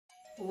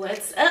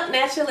What's up,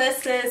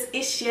 Naturalistas?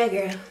 It's your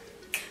girl,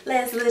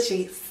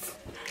 LATRICE.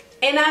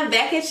 And I'm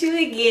back at you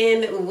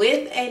again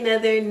with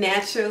another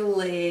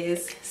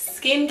Naturalist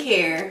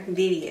skincare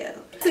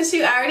video. Since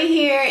you're already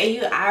here and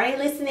you already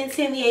listening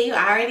to me and you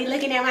already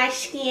looking at my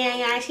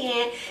skin,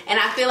 and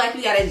I feel like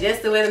you gotta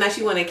adjust to whether or not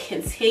you want to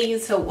continue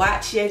to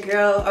watch your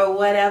girl or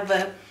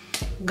whatever,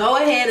 go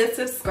ahead and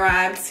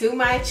subscribe to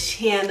my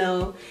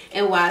channel.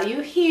 And while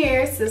you're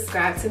here,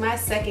 subscribe to my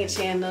second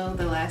channel,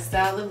 The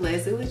Lifestyle of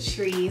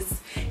LATRICE.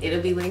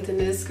 It'll be linked in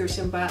the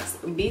description box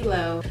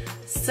below.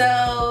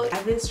 So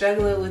I've been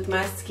struggling with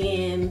my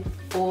skin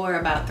for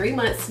about 3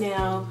 months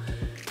now.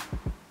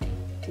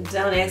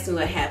 Don't ask me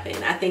what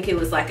happened. I think it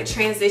was like a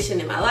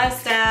transition in my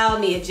lifestyle,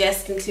 me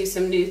adjusting to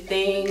some new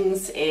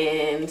things,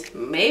 and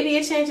maybe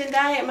a change in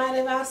diet might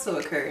have also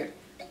occurred.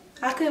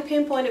 I couldn't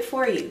pinpoint it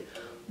for you.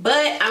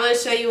 But I'm going to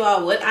show you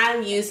all what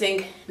I'm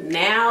using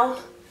now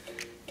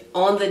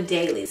on the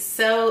daily.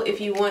 So if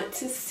you want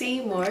to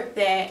see more of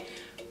that,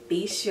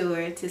 be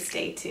sure to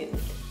stay tuned.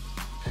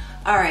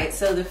 Alright,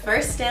 so the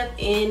first step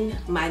in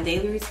my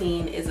daily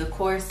routine is, of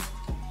course,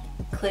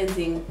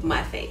 cleansing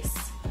my face.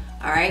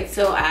 Alright,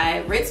 so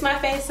I rinse my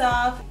face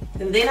off,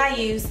 and then I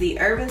use the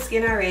Urban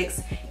Skin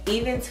RX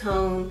Even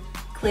Tone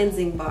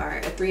Cleansing Bar,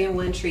 a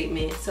 3-in-1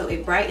 treatment, so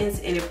it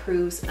brightens and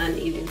improves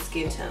uneven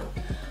skin tone.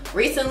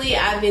 Recently,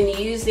 I've been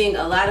using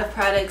a lot of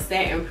products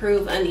that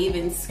improve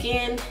uneven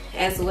skin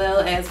as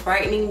well as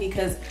brightening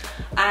because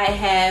I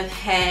have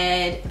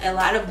had a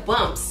lot of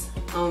bumps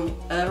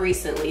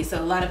recently,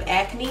 so a lot of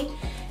acne.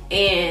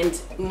 And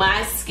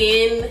my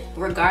skin,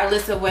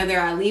 regardless of whether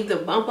I leave the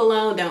bump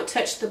alone, don't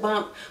touch the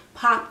bump,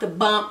 pop the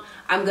bump,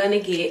 I'm gonna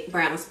get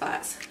brown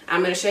spots.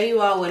 I'm gonna show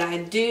you all what I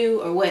do,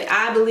 or what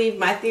I believe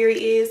my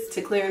theory is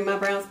to clearing my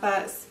brown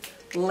spots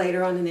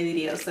later on in the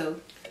video.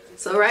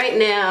 So right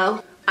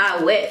now,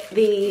 I wet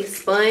the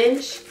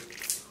sponge.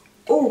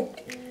 Oh,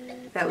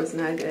 that was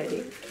not a good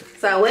idea.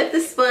 So I wet the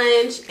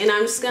sponge, and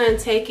I'm just gonna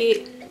take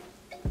it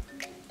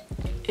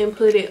and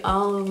put it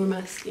all over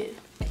my skin.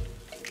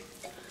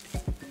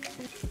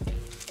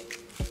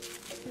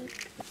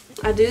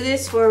 I do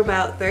this for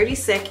about 30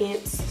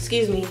 seconds,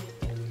 excuse me,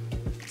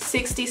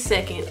 60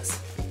 seconds,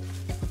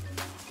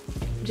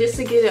 just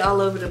to get it all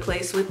over the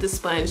place with the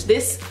sponge.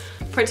 This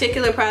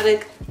particular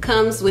product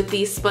comes with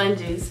these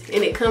sponges,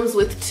 and it comes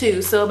with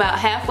 2. So about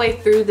halfway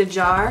through the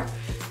jar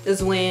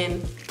is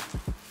when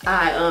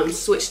I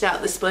switched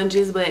out the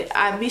sponges, but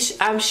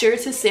I'm sure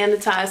to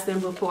sanitize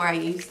them before I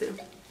use them.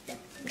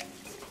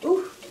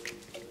 Ooh.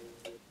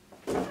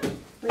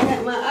 I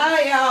got my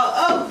eye, y'all.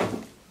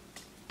 Oh,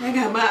 I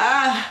got my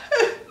eye.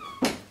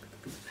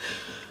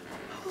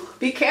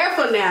 Be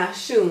careful now,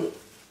 shoot.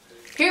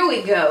 Here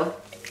we go.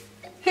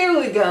 Here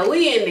we go,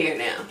 we in there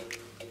now.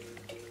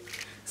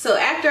 So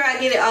after I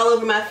get it all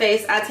over my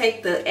face, I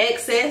take the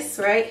excess,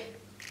 right?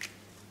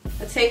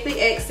 I take the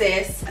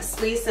excess, I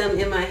squeeze some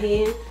in my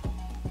hand.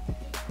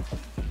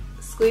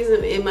 Squeeze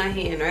them in my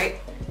hand, right?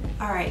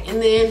 All right,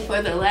 and then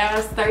for the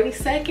last 30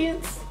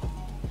 seconds,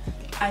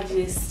 I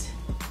just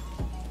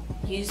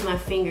use my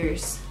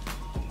fingers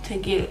to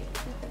get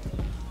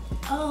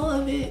all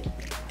of it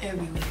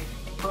everywhere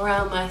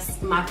around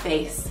my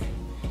face.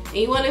 And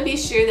you want to be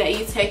sure that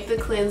you take the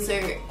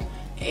cleanser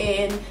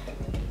and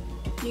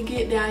you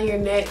get down your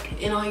neck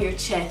and on your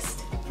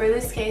chest. For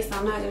this case,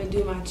 I'm not going to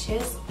do my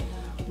chest,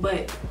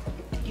 but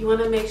you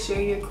want to make sure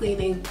you're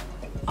cleaning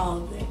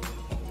all of it,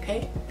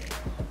 okay?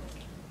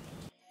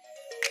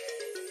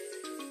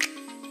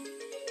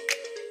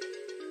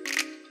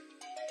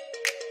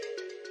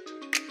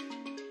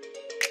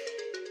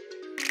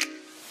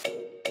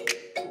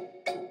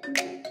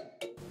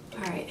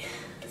 Alright,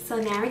 so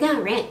now we're going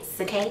to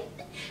rinse, okay?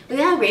 We're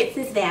going to rinse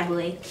this bad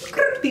boy.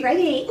 Be right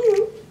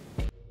back.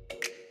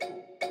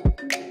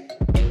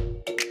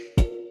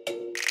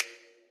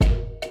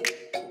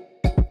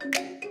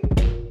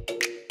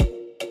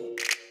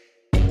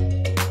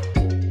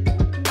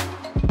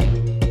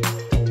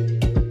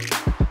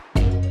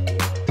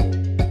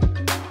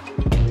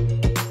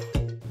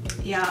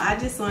 Y'all, I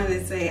just wanted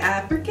to say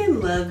I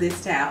freaking love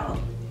this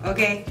towel,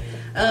 okay?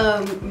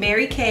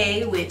 Mary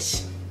Kay,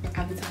 which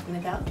I'll be talking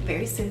about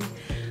very soon.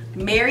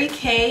 Mary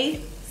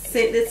Kay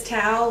sent this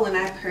towel when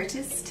I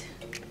purchased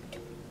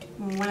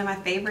one of my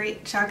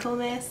favorite charcoal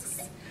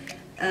masks.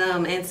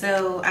 And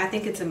so I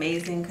think it's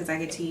amazing because I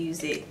get to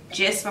use it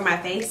just for my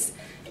face.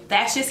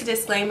 That's just a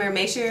disclaimer.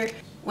 Make sure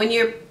when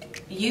you're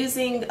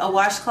using a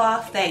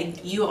washcloth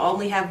that you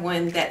only have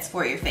one that's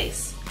for your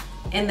face,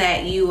 and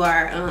that you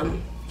are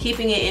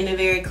keeping it in a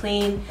very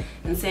clean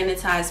and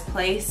sanitized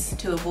place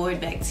to avoid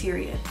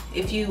bacteria.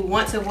 If you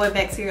want to avoid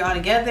bacteria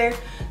altogether,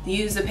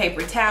 use a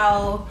paper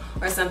towel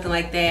or something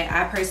like that.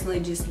 I personally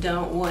just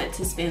don't want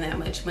to spend that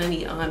much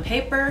money on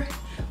paper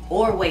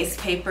or waste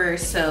paper,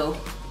 so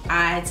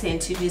I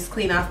tend to just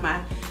clean off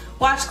my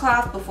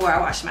washcloth before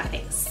I wash my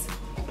face.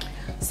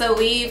 So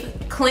we've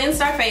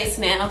cleansed our face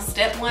now.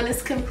 Step 1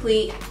 is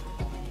complete.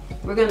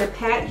 We're gonna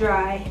pat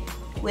dry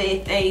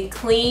with a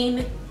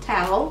clean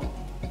towel.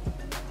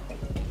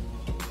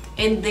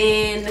 And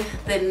then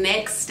the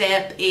next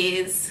step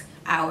is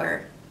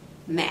our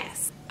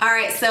mask. All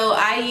right, so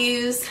I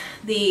use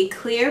the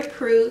Clear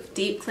Proof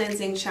Deep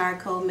Cleansing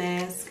Charcoal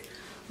Mask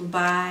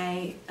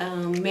by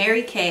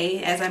Mary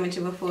Kay, as I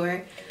mentioned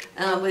before.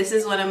 This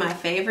is one of my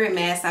favorite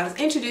masks. I was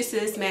introduced to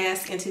this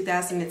mask in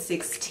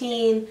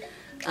 2016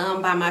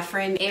 by my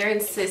friend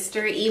Erin's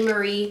sister, E.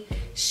 Marie.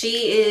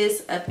 She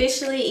is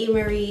officially E.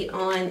 Marie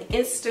on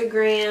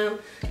Instagram.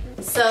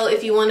 So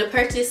if you want to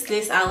purchase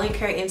this, I'll link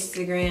her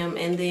Instagram,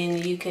 and then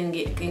you can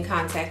get in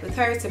contact with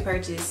her to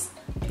purchase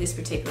this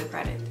particular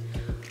product.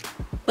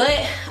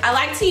 But I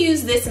like to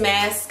use this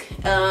mask.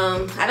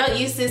 I don't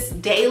use this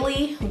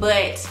daily,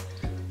 but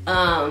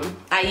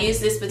I use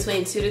this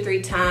between 2 to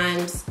 3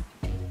 times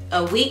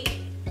a week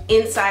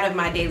inside of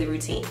my daily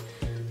routine.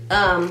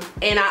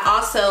 And I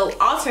also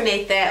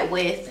alternate that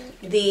with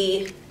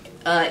the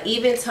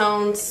Even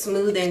Tone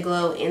Smooth and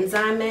Glow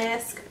Enzyme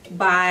Mask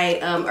by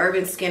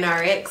Urban Skin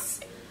RX.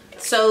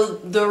 So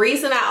the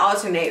reason I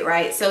alternate,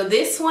 right? So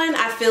this one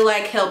I feel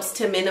like helps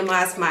to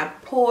minimize my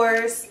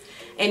pores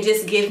and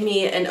just give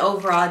me an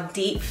overall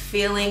deep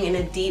feeling and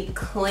a deep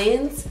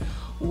cleanse,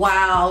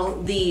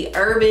 while the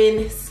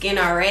Urban Skin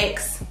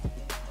RX,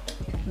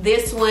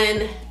 this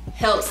one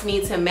helps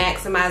me to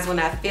maximize when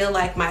I feel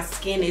like my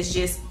skin is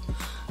just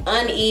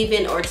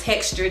uneven or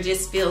texture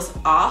just feels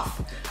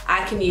off.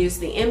 I can use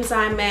the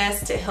enzyme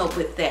mask to help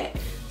with that.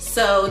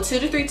 So 2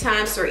 to 3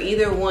 times for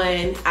either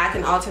one. I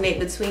can alternate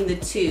between the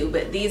two,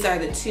 but these are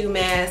the 2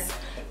 masks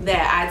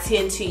that I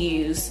tend to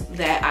use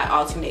that I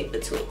alternate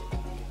between.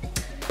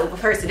 But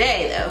for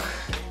today though,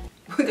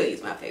 we're gonna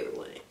use my favorite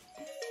one.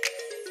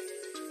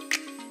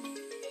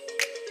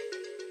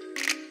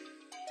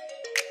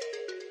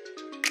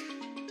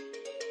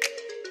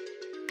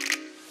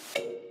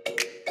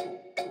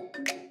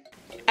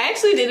 I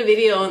actually did a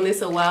video on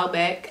this a while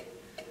back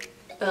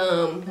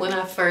when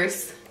I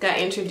first got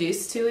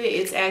introduced to it.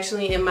 It's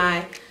actually in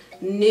my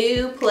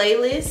new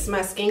playlist,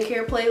 my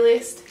skincare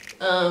playlist.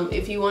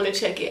 If you want to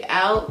check it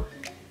out,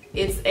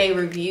 it's a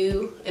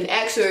review, an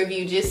actual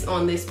review just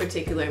on this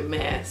particular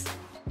mask.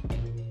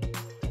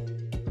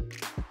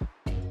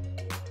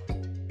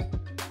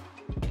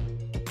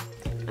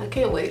 I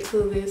can't wait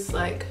till this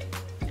like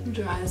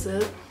dries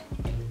up.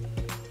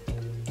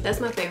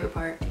 That's my favorite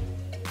part.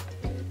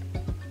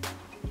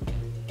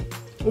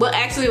 Well,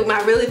 actually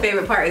my really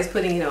favorite part is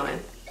putting it on.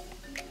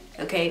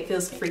 Okay, it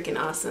feels freaking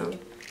awesome.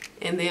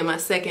 And then my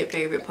second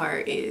favorite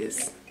part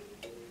is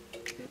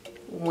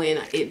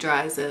when it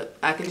dries up.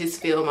 I can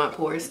just feel my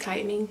pores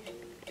tightening,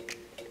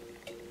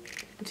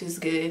 which is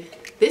good.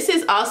 This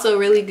is also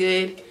really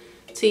good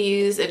to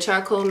use a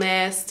charcoal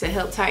mask to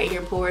help tighten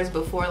your pores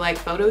before like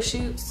photo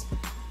shoots.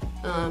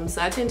 So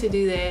I tend to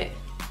do that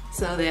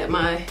so that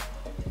my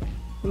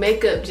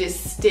makeup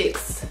just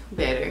sticks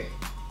better.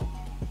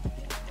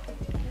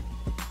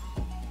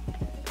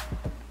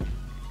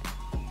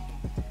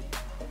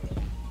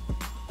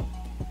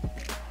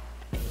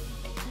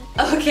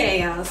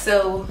 Okay, y'all,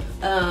 so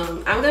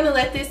I'm gonna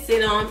let this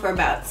sit on for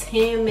about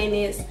 10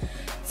 minutes,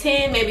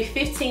 10, maybe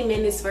 15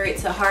 minutes for it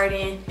to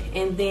harden,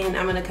 and then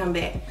I'm gonna come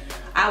back.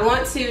 I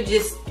want to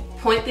just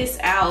point this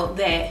out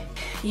that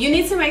you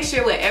need to make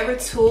sure whatever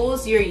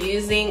tools you're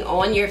using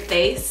on your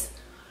face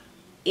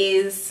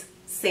is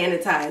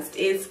sanitized,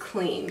 is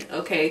clean,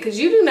 okay? Because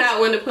you do not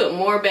want to put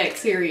more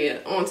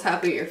bacteria on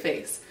top of your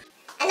face.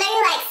 I know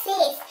you're like,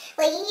 sis,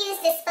 well, you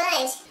used the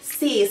sponge.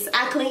 Sis,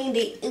 I cleaned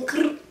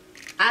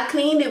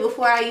it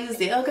before I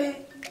used it, okay?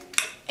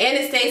 And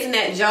it stays in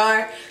that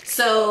jar,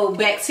 so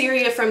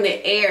bacteria from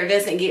the air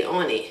doesn't get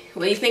on it.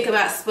 When you think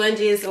about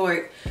sponges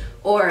or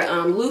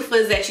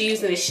loofahs that you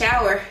use in the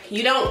shower,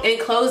 you don't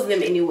enclose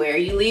them anywhere.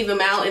 You leave them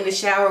out in the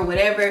shower or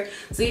whatever.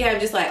 So you have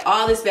just like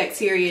all this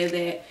bacteria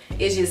that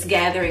is just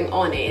gathering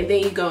on it. And then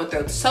you go and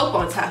throw soap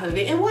on top of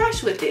it and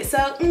wash with it. So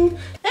that's not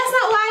what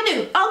I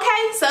do,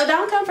 okay? So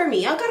don't come for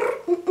me,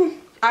 okay?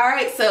 All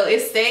right, so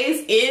it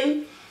stays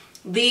in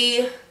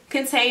the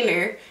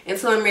container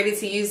until I'm ready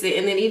to use it,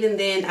 and then even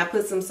then I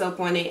put some soap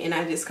on it and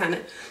I just kind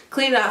of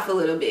clean it off a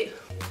little bit.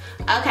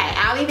 Okay,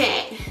 I'll be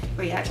back.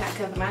 Where y'all try to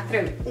cover my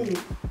throat.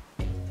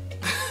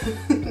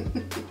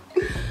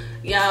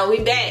 Y'all,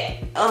 we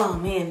back. Oh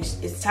man,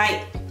 it's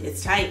tight.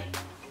 It's tight.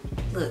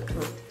 Look,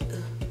 look.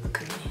 I'm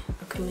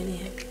coming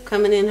in.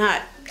 Coming in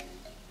hot.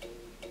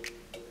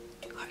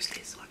 Watch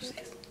this, watch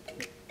this.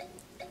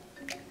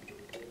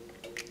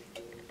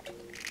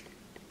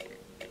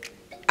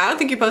 I don't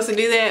think you're supposed to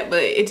do that,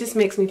 but it just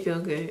makes me feel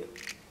good.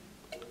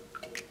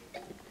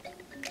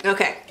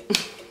 Okay.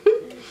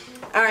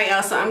 All right,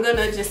 y'all, so I'm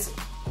gonna just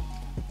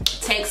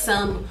take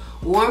some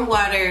warm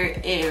water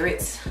and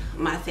rinse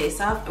my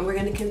face off, and we're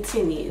gonna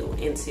continue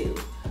into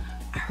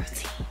our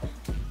routine,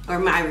 or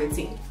my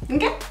routine,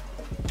 okay?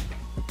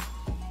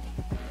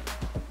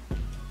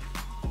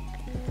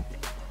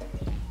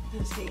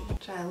 Let's see,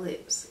 dry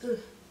lips. Ugh.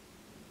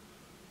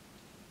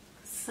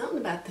 Something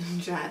about them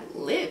dry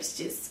lips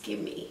just give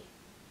me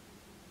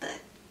the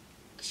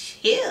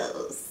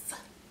chills.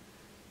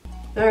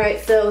 All right,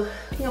 so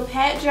I'm gonna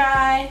pat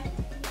dry.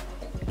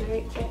 All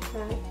right, pat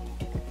dry.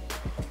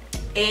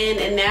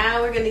 And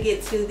now we're gonna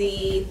get to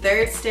the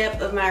third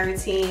step of my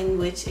routine,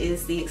 which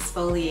is the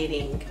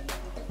exfoliating.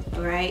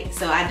 All right,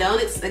 so I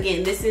don't,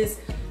 again, this is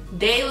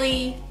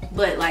daily,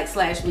 but like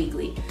 /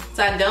 weekly.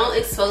 So I don't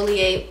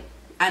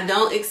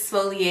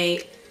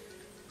exfoliate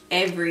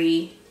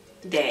every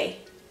day.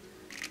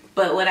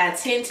 But what I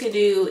tend to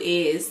do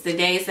is the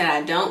days that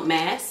I don't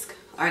mask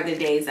are the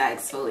days I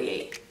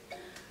exfoliate,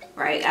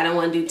 right? I don't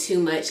want to do too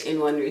much in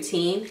one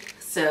routine.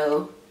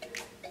 So,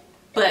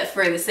 but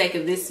for the sake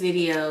of this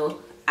video,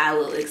 I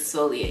will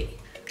exfoliate.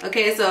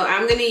 Okay, so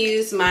I'm gonna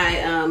use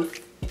my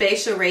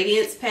facial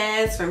radiance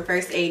pads from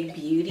First Aid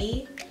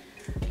Beauty.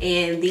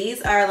 And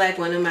these are like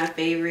one of my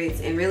favorites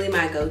and really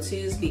my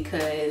go-tos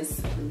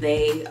because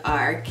they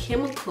are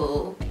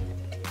chemical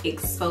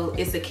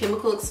it's a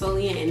chemical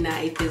exfoliant and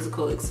not a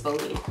physical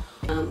exfoliant.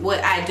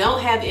 What I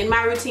don't have in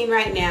my routine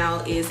right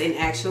now is an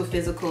actual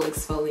physical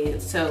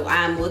exfoliant. So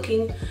I'm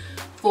looking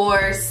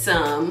for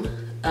some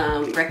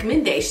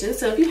recommendations.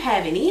 So if you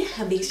have any,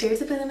 be sure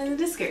to put them in the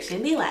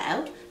description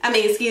below.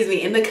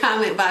 In the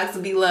comment box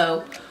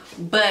below.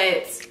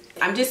 But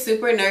I'm just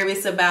super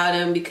nervous about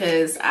them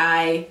because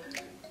I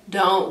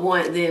don't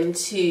want them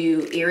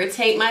to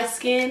irritate my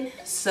skin.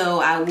 So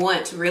I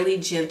want really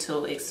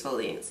gentle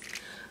exfoliants.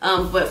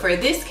 But for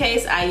this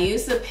case, I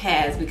use the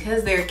pads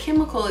because they're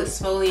chemical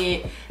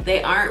exfoliant.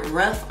 They aren't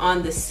rough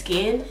on the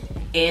skin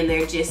and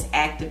they're just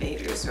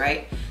activators,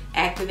 right?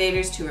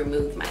 Activators to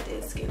remove my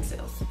dead skin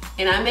cells.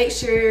 And I make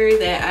sure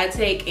that I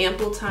take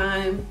ample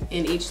time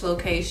in each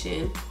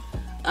location.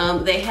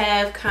 They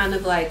have kind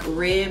of like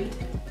ribbed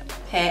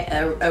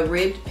pad, a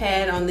ribbed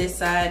pad on this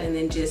side and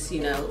then just,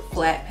 you know,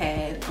 flat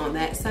pad on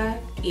that side.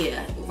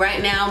 Yeah,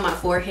 right now my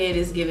forehead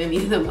is giving me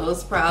the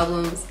most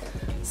problems.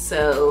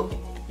 So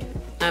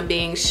I'm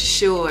being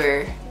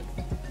sure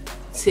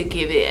to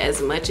give it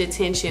as much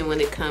attention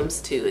when it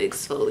comes to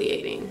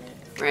exfoliating,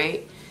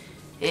 right?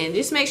 And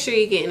just make sure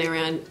you're getting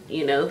around,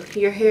 you know,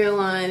 your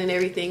hairline and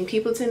everything.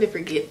 People tend to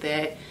forget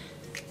that.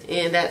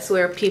 And that's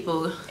where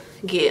people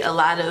get a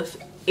lot of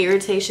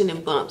irritation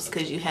and bumps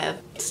because you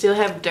still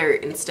have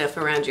dirt and stuff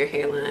around your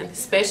hairline.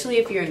 Especially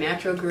if you're a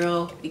natural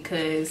girl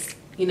because,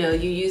 you know,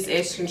 you use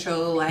edge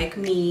control like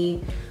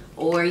me,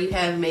 or you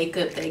have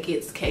makeup that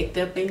gets caked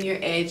up in your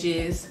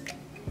edges.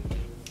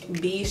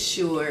 Be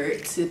sure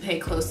to pay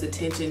close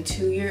attention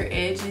to your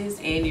edges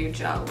and your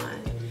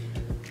jawline.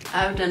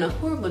 I've done a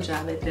horrible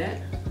job at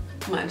that.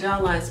 My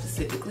jawline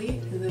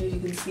specifically, because as you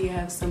can see I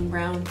have some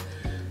brown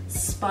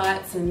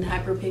spots and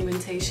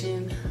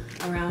hyperpigmentation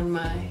around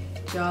my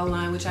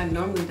jawline, which I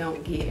normally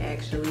don't get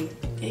actually.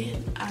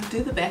 And I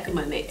do the back of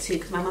my neck too,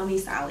 because my mom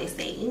used to always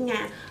say, you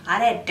know, all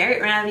that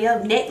dirt around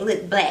your neck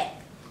look black.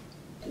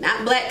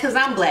 Not black because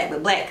I'm black,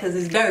 but black because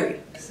it's dirty.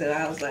 So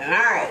I was like, all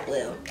right,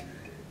 well,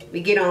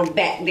 we get on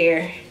back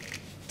there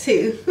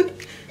too.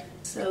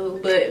 So,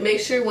 but make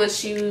sure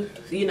once you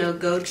know,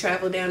 go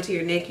travel down to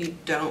your neck, you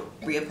don't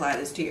reapply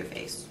this to your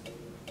face.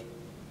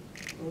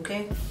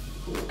 Okay?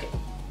 Okay.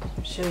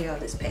 Show y'all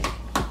this pack.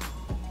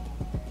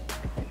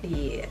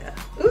 Yeah.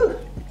 Ooh.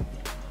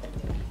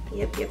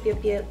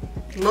 Yep.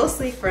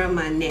 Mostly from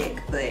my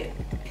neck, but.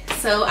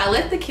 So I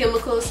let the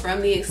chemicals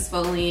from the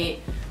exfoliant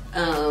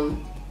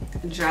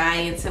dry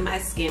into my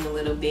skin a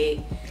little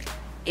bit.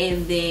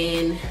 And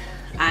then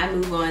I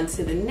move on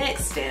to the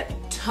next step,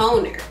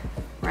 toner,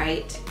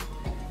 right?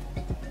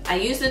 I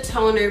use the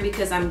toner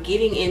because I'm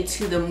getting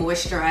into the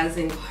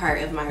moisturizing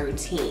part of my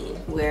routine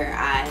where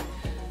I,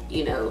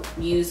 you know,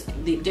 use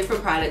the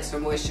different products for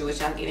moisture,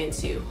 which I'll get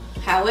into.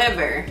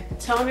 However,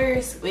 toner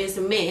is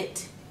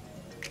meant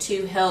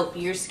to help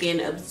your skin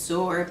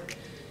absorb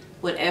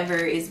whatever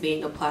is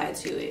being applied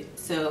to it.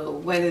 So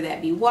whether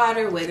that be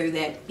water, whether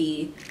that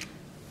be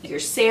your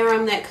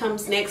serum that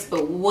comes next,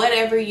 but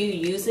whatever you're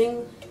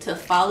using to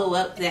follow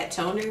up that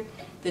toner,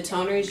 the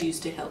toner is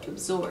used to help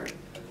absorb.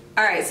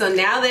 All right, so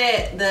now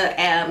that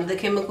the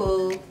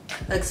chemical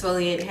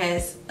exfoliant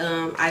has,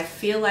 I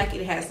feel like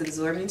it has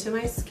absorbed into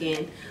my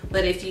skin,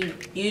 but if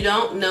you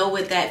don't know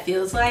what that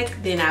feels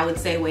like, then I would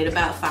say wait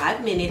about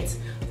 5 minutes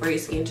for your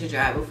skin to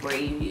dry before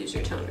you use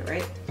your toner,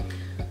 right?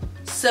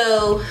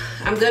 So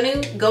I'm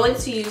going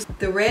to use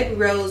the Red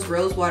Rose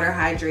Rose Water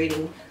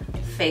Hydrating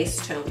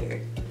Face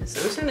Toner. So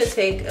I'm just gonna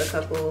take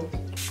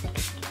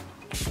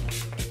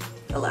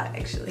a lot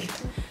actually.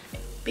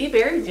 Be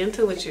very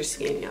gentle with your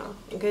skin, y'all,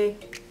 okay?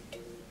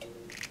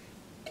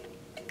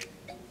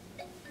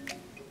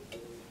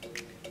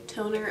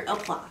 Toner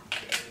apply.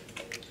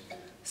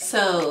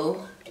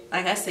 So,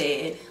 like I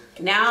said,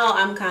 now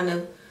I'm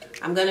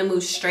gonna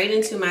move straight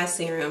into my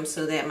serum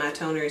so that my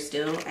toner is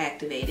still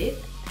activated.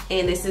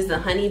 And this is the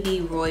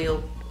Honeybee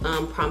Royal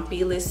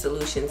Propolis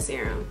Solution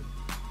Serum.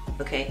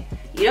 Okay,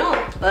 you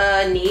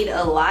don't need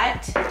a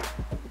lot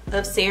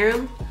of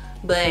serum,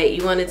 but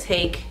you want to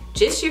take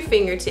just your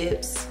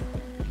fingertips.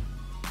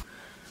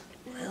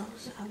 Well,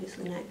 it's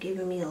obviously not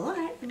giving me a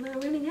lot. Am I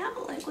running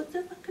out? Like, what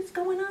the fuck is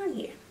going on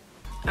here?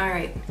 All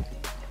right.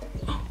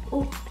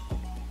 Oh.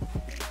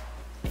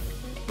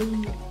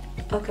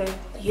 Okay.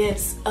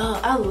 Yes.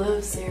 I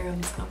love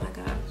serums. Oh my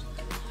gosh.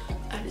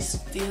 I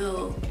just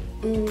feel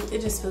It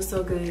just feels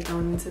so good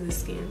going into the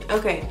skin.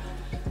 Okay,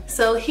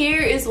 so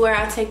here is where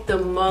I take the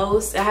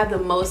most, I have the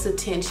most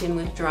attention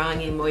with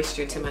drawing in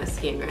moisture to my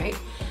skin, right?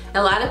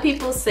 A lot of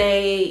people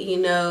say, you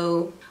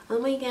know, oh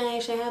my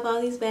gosh, I have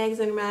all these bags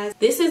under my eyes.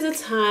 This is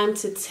a time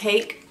to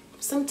take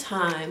some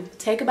time,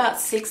 take about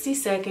 60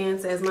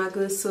 seconds, as my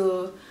good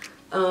soul,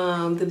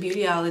 the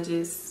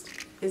beautyologist,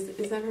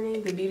 is that her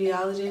name? The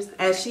beautyologist,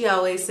 as she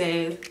always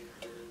says,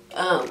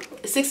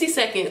 60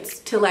 seconds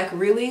to like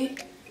really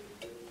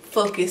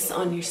focus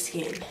on your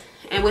skin.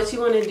 And what you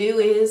want to do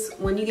is,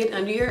 when you get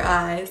under your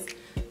eyes,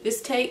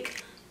 just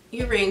take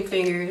your ring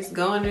fingers,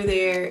 go under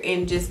there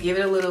and just give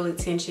it a little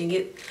attention,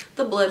 get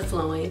the blood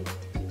flowing,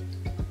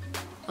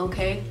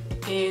 okay?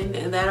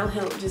 And that'll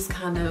help just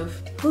kind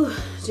of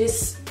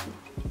just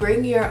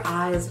bring your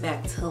eyes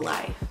back to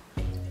life.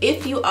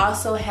 If you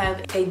also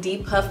have a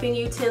depuffing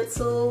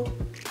utensil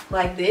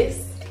like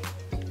this,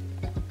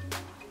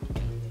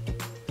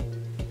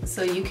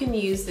 so you can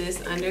use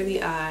this under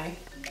the eye,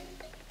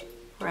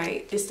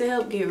 right, just to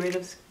help get rid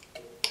of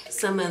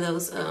some of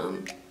those,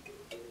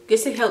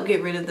 just to help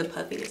get rid of the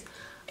puffiness.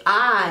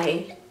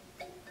 I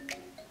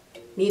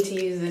need to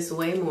use this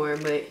way more,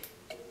 but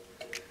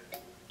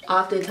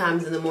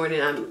oftentimes in the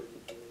morning I'm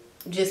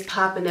just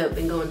popping up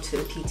and going to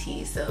the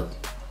PT, so.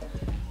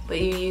 But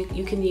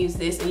you can use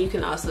this, and you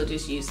can also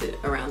just use it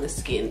around the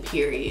skin,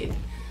 period.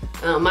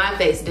 My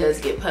face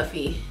does get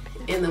puffy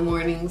in the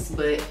mornings,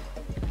 but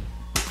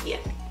yeah.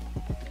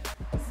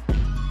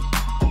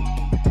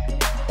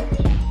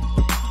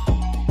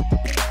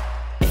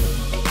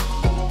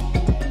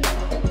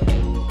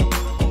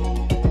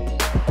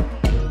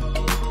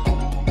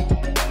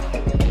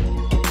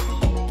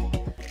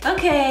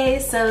 Okay,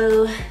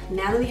 so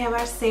now that we have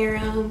our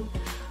serum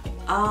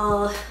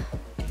all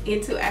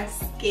into our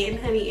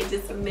skin, honey, it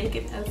just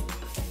making us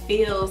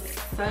feel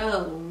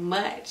so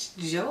much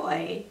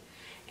joy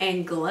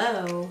and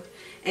glow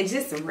and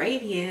just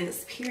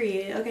radiance,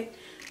 period. Okay,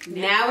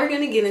 now we're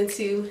gonna get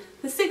into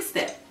the 6th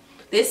step.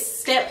 This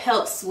step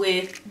helps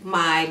with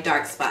my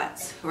dark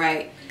spots,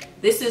 right?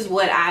 This is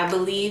what I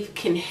believe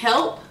can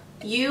help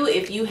you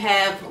if you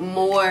have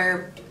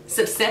more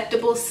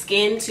susceptible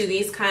skin to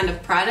these kind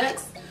of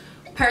products.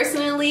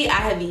 Personally, I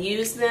have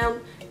used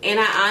them and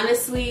I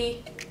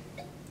honestly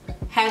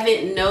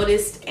haven't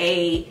noticed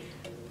a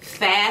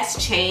fast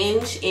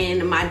change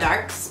in my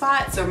dark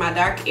spots or my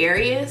dark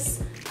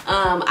areas.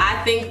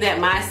 I think that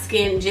my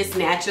skin just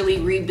naturally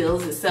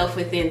rebuilds itself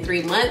within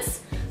 3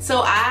 months.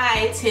 So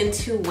I tend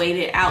to wait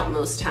it out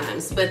most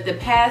times. But the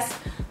past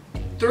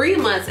 3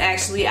 months,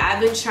 actually, I've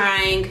been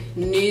trying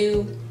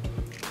new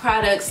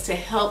products to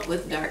help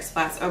with dark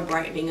spots or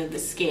brightening of the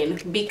skin,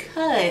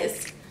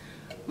 because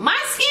my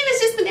skin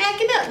has just been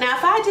acting up. Now,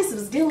 if I just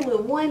was dealing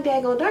with one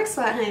daggone dark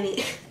spot,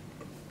 honey,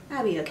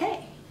 I'd be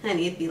okay.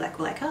 Honey, it'd be like,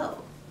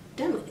 oh,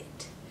 done with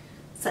it.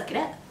 Suck it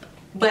up.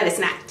 But it's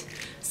not.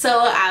 So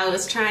I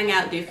was trying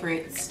out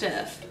different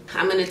stuff.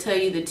 I'm going to tell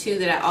you the two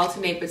that I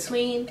alternate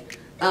between.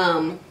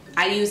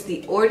 I use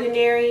the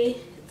Ordinary,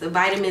 the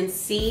vitamin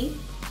C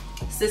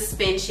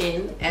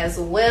suspension, as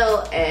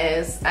well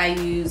as I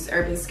use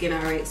Urban Skin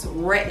RX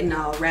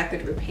Retinol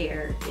Rapid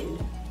Repair and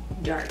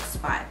Dark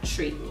Spot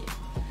Treatment.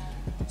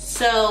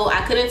 So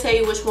I couldn't tell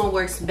you which one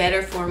works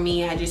better for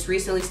me. I just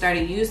recently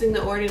started using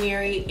the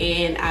Ordinary,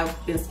 and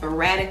I've been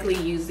sporadically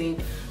using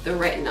the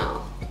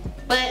Retinol.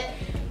 But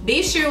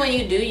be sure when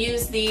you do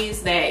use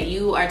these that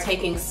you are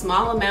taking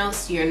small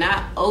amounts, you're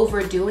not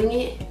overdoing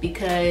it,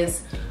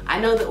 because I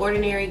know the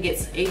Ordinary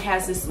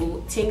has this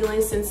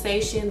tingling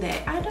sensation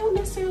that I don't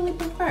necessarily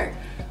prefer.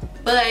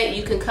 But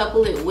you can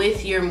couple it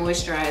with your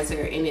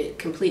moisturizer and it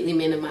completely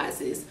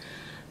minimizes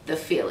the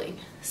feeling.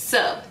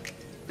 So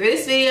for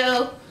this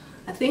video,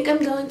 I think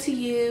I'm going to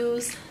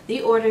use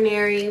the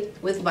Ordinary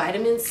with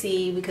vitamin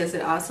C, because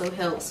it also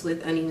helps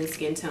with uneven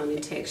skin tone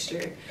and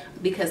texture,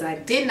 because I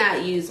did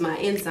not use my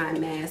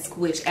enzyme mask,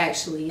 which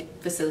actually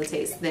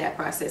facilitates that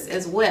process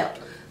as well.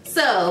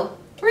 So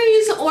we're gonna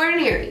use the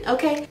Ordinary,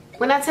 okay?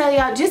 When I tell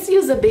y'all, just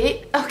use a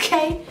bit,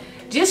 okay?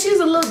 Just use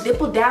a little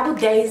dipple dabble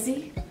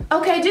daisy.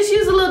 Okay, just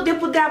use a little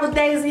dipple dabble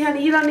daisy,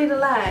 honey. You don't need a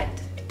lot.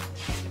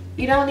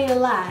 You don't need a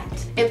lot.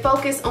 And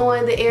focus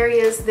on the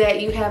areas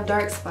that you have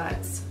dark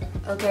spots.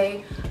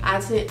 Okay, I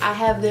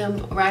have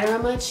them right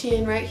around my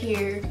chin, right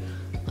here,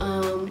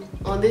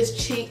 on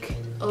this cheek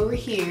over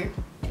here,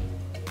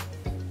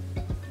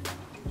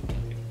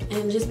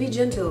 and just be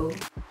gentle.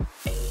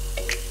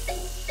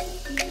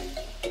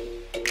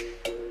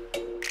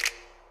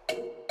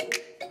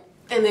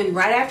 And then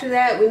right after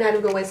that, we're not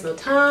even gonna waste no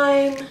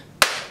time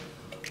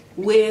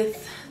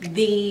with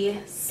the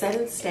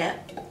 7th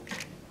step.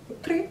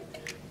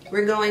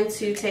 We're going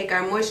to take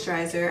our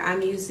moisturizer.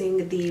 I'm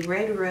using the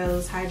Red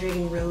Rose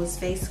Hydrating Rose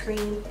Face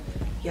Cream.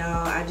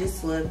 Y'all, I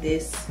just love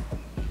this.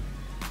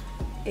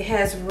 It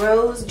has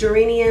rose,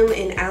 geranium,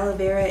 and aloe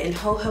vera and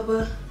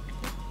jojoba.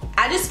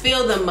 I just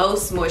feel the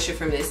most moisture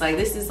from this. Like,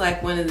 this is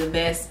like one of the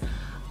best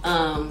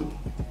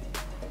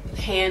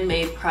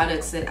handmade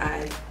products that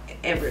I've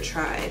ever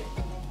tried.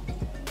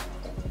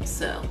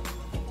 So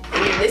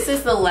This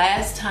is the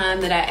last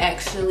time that I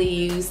actually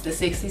used the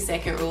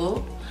 60-second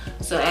rule.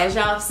 So as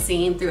y'all have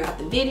seen throughout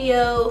the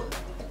video,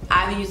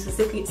 I've used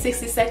the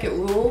 60-second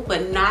rule,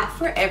 but not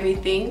for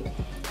everything.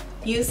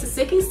 Use the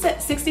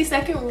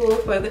 60-second rule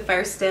for the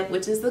first step,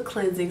 which is the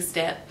cleansing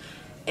step.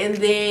 And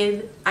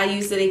then I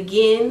use it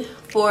again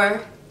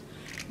for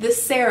the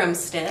serum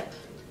step,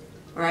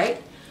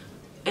 right?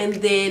 And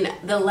then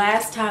the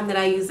last time that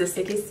I use the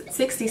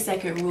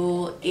 60-second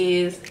rule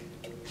is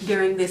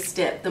during this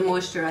step, the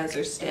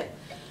moisturizer step.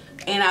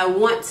 And I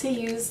want to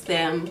use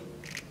them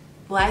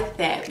like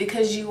that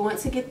because you want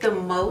to get the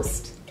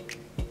most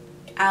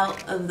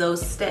out of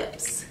those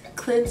steps.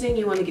 Cleansing,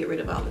 you want to get rid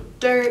of all the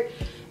dirt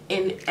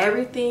and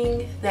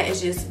everything that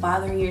is just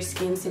bothering your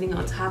skin, sitting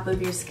on top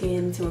of your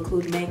skin, to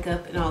include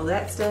makeup and all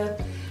that stuff.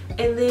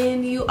 And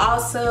then you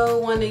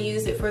also want to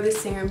use it for the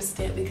serum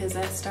step because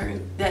that's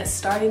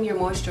starting your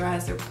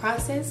moisturizer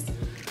process.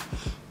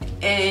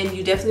 And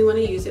you definitely want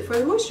to use it for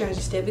the moisturizer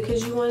step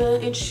because you want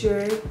to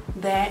ensure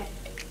that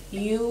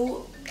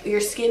your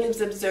skin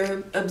is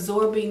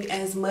absorbing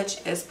as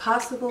much as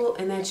possible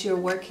and that you're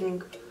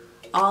working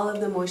all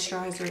of the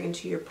moisturizer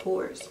into your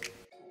pores.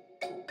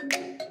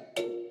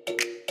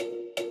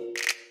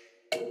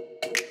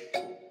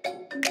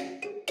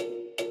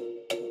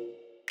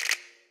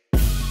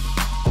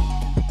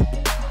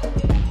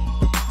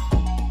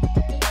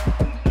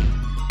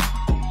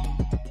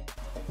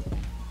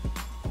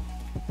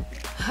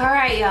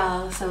 Alright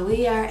y'all, so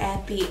we are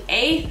at the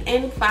 8th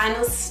and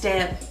final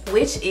step,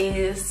 which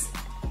is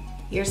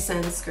your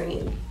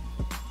sunscreen.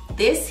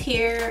 This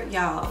here,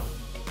 y'all,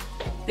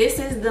 this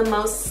is the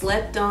most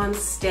slept on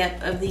step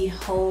of the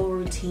whole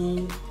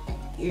routine.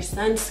 Your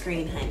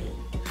sunscreen, honey.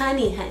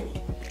 Honey.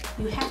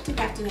 You have to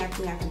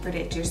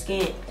protect your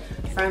skin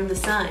from the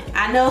sun.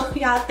 I know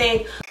y'all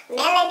think,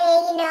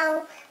 melanin, you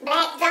know,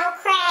 black don't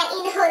crack,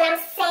 you know what I'm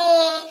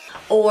saying?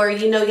 Or,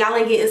 you know, y'all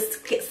ain't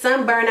getting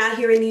sunburn out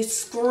here in these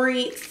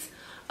streets.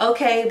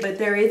 Okay, but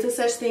there is a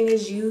such thing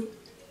as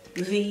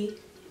UVA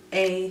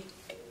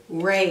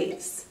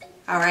rays,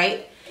 all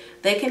right?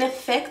 They can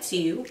affect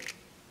you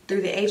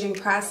through the aging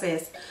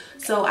process.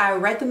 So I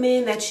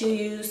recommend that you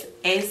use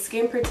a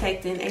skin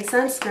protectant, a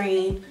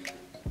sunscreen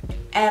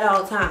at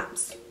all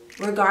times,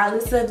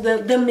 regardless of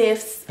the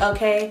myths,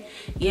 okay?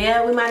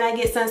 Yeah, we might not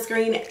get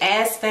sunscreen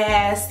as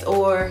fast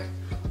or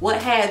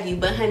what have you,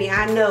 but honey,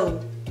 I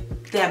know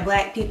that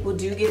black people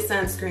do get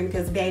sunscreen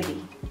because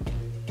baby,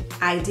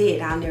 I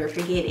did. I'll never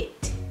forget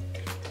it.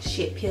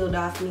 Shit peeled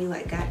off me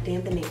like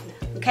goddamn banana,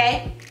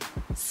 okay?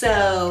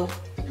 So,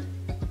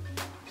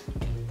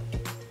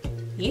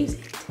 use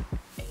it.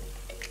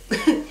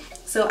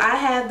 So I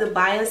have the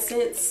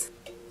Biosense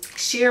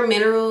Sheer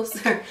Minerals.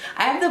 I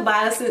have the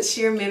Biosense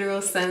Sheer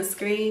Minerals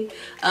sunscreen.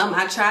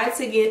 I tried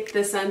to get the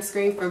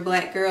sunscreen for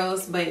black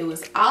girls, but it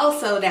was all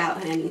sold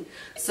out, honey.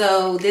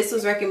 So this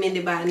was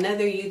recommended by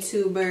another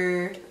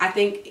YouTuber. I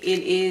think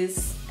it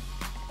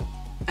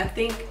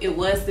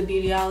was the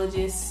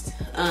Beautyologist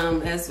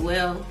as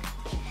well.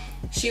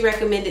 She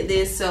recommended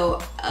this,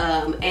 so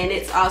and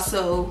it's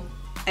also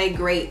a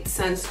great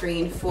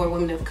sunscreen for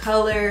women of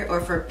color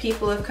or for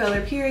people of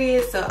color,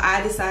 period. So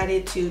I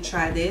decided to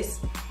try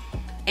this.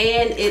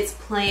 And it's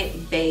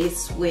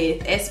plant-based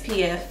with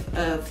SPF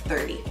of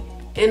 30.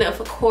 And of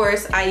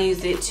course, I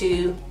use it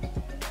to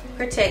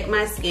protect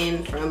my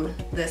skin from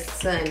the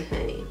sun,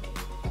 honey.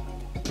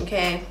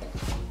 Okay?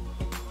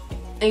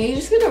 And you're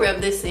just gonna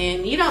rub this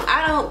in.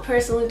 I don't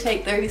personally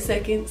take 30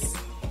 seconds.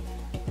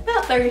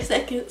 About 30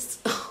 seconds.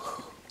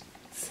 About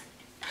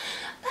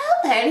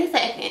 30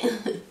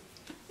 seconds.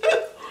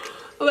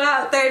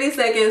 About 30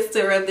 seconds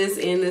to rub this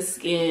in the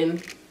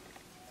skin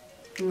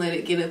and let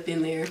it get up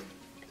in there.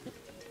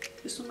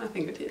 Just with my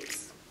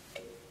fingertips.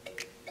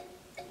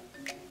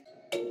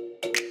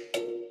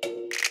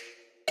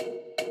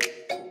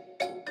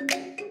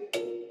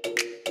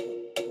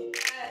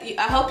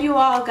 I hope you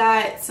all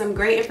got some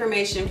great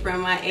information from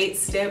my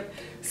 8-step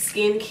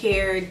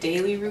skincare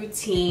daily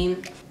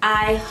routine.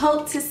 I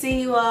hope to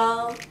see you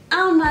all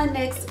on my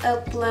next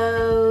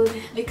upload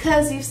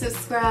because you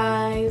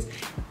subscribed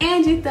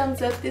and you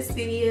thumbs up this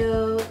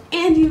video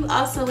and you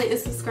also went and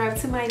subscribed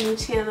to my new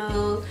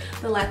channel,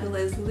 The Life of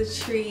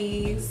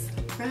LATRICE,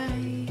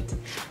 right?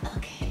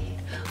 Okay.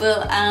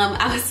 Well,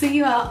 I will see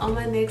you all on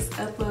my next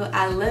upload.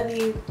 I love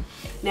you,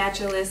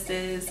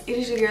 Naturalistas. It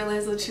is your girl,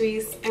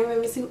 LATRICE, and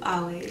remember to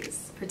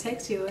always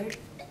protect your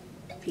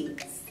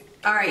peace.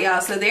 All right,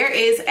 y'all, so there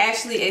is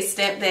actually a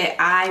step that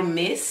I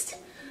missed,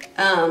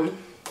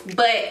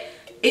 but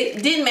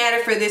it didn't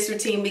matter for this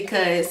routine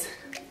because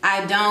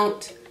I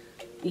don't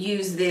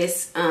use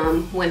this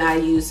when I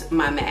use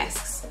my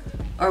masks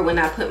or when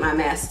I put my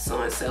masks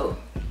on. So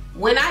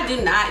when I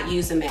do not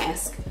use a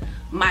mask,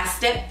 my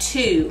step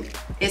 2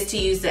 is to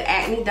use the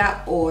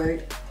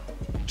acne.org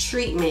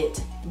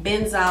treatment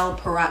benzoyl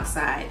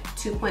peroxide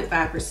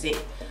 2.5%.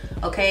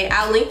 Okay,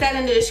 I'll link that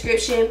in the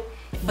description,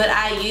 but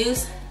I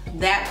use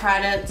that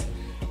product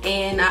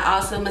and I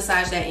also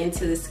massage that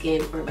into the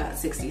skin for about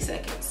 60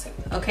 seconds.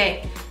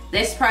 Okay,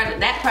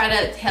 That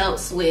product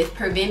helps with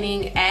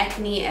preventing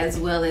acne as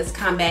well as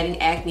combating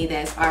acne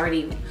that's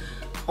already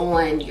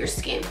on your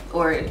skin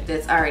or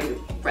that's already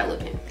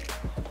relevant.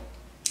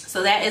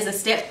 So that is a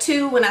step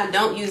 2 when I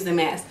don't use the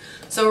mask.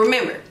 So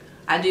remember,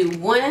 I do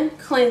 1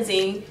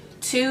 cleansing,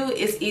 2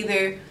 is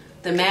either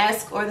the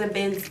mask or the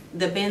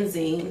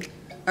benzene,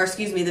 or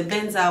excuse me, the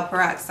benzoyl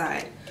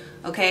peroxide,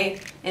 okay?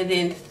 And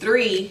then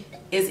 3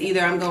 is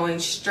either I'm going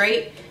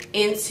straight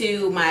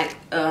into my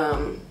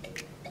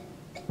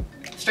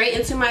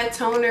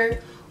toner,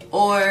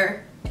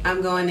 or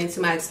I'm going into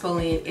my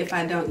exfoliant if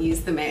I don't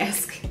use the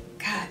mask.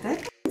 God,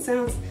 that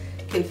sounds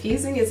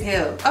confusing as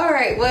hell. All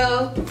right,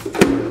 well,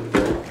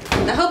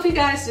 I hope you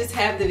guys just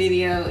have the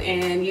video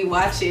and you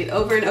watch it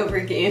over and over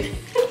again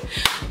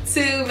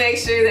to make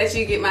sure that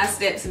you get my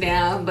steps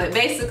down. But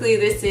basically,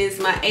 this is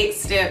my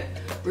 8-step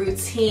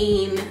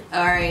routine,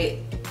 all right,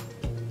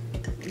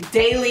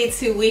 daily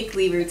to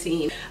weekly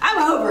routine.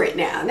 I'm over it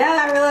now. Now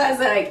that I realize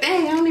that, like,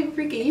 dang, I don't even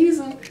freaking use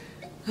them.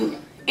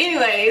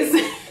 Anyways,